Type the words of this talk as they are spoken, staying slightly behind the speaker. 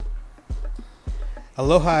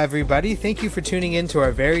Aloha, everybody. Thank you for tuning in to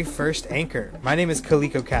our very first Anchor. My name is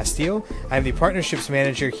Kaliko Castillo. I'm the Partnerships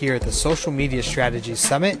Manager here at the Social Media Strategies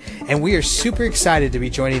Summit, and we are super excited to be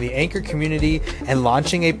joining the Anchor community and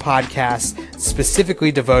launching a podcast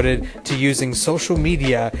specifically devoted to using social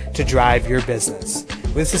media to drive your business.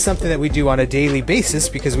 This is something that we do on a daily basis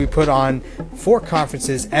because we put on 4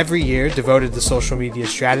 conferences every year devoted to social media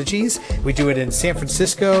strategies. We do it in San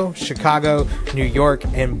Francisco, Chicago, New York,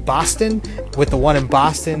 and Boston, with the one in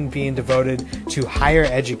Boston being devoted to higher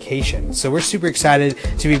education. So we're super excited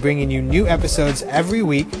to be bringing you new episodes every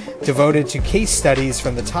week devoted to case studies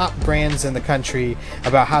from the top brands in the country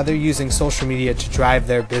about how they're using social media to drive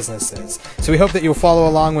their businesses. So we hope that you'll follow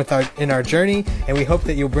along in our journey, and we hope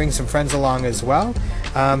that you'll bring some friends along as well.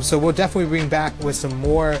 So we'll definitely bring back with some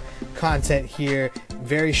more content here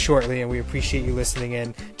very shortly, and we appreciate you listening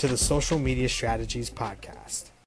in to the Social Media Strategies Podcast.